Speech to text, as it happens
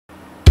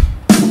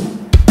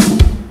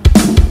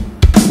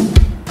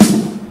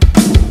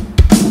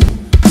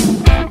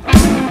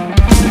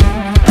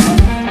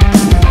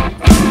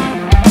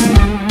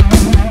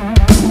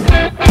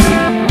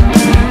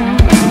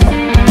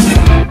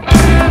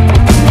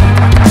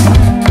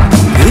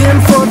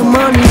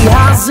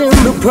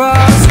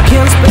surprised you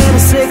can't spend a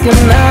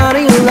second out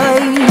of your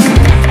life.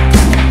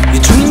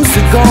 Your dreams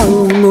are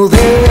gone, oh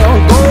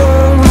they're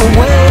gone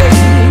away.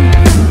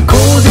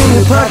 Cold in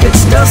your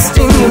pockets, dust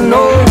in your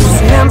nose,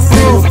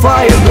 handful of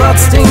fire, blood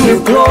stain your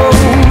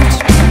clothes.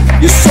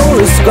 Your soul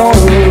is gone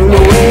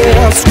away,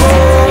 it's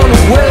gone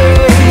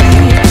away.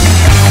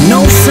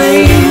 No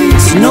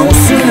saints, no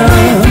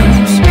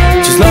sinners,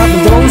 just like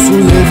those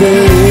who live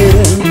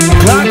in.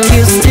 Clock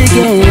is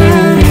ticking,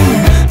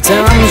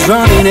 time's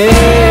running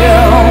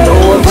out.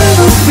 Oh, I'd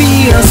rather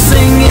be a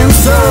singing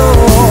soul.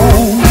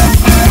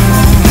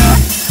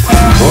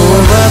 Oh,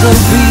 I'd rather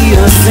be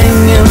a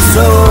singing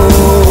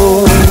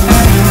soul.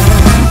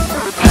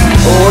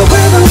 Oh, I'd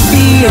rather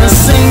be a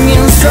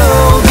singing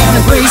soul than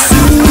a gray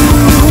suit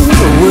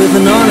with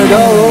none at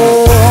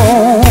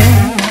all.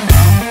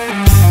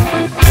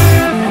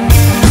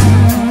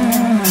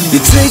 You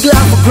take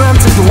life for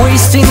granted,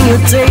 wasting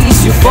your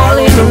days. You're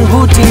falling on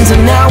routines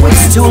and now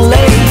it's too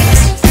late.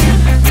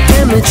 The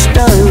damage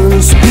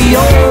done's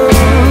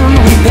beyond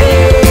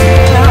repair.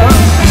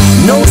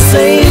 No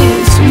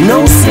saints,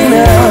 no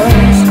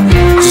sinners,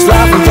 just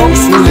life for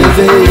those who live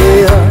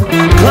here.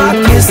 Clock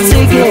is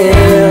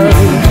ticking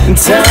and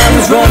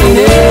time's running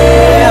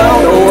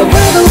out. Oh, I'd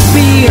rather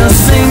be a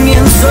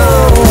singing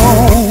soul.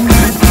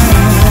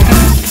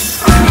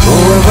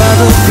 Oh, I'd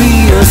rather be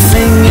a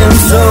singing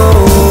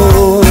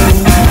soul.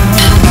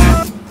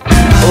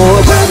 Oh,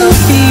 I'd rather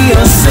be a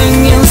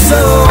singing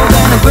soul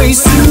than a gray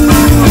suit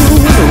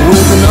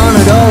with none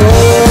at all.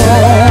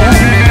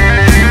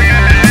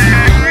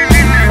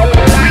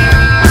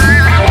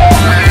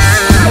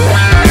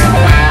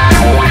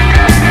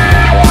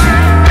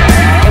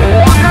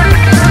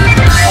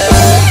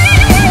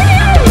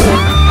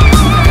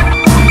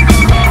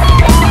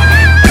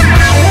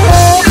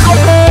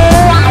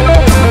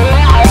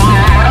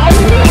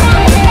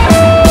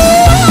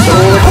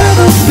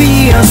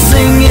 Be a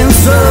singing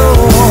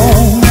soul.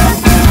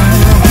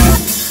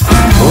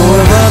 Oh,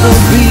 I'd rather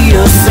be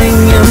a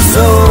singing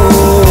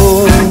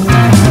soul.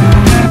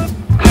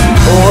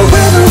 Oh, I'd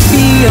rather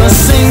be a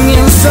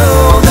singing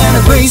soul than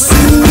a gray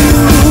suit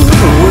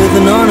with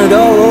none at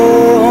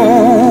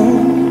all.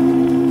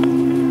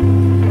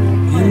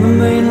 In the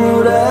main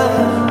road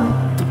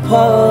at the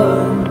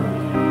park,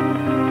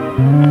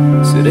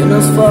 sitting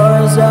as far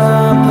as I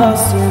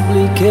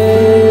possibly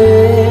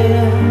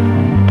can,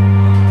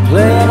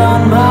 playing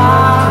on my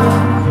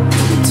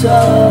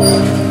guitar.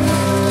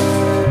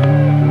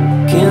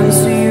 Can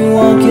see you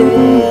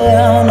walking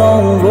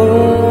over.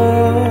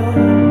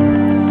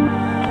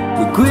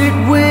 We greet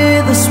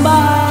with a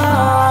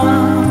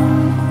smile.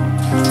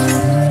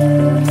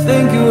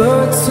 Think you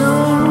heard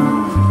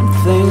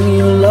something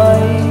you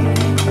like,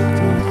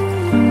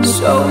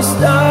 so we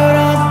start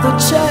off the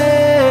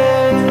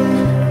chat.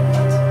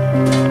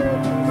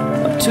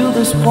 Up to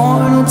this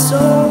point it's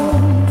so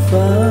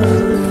fun.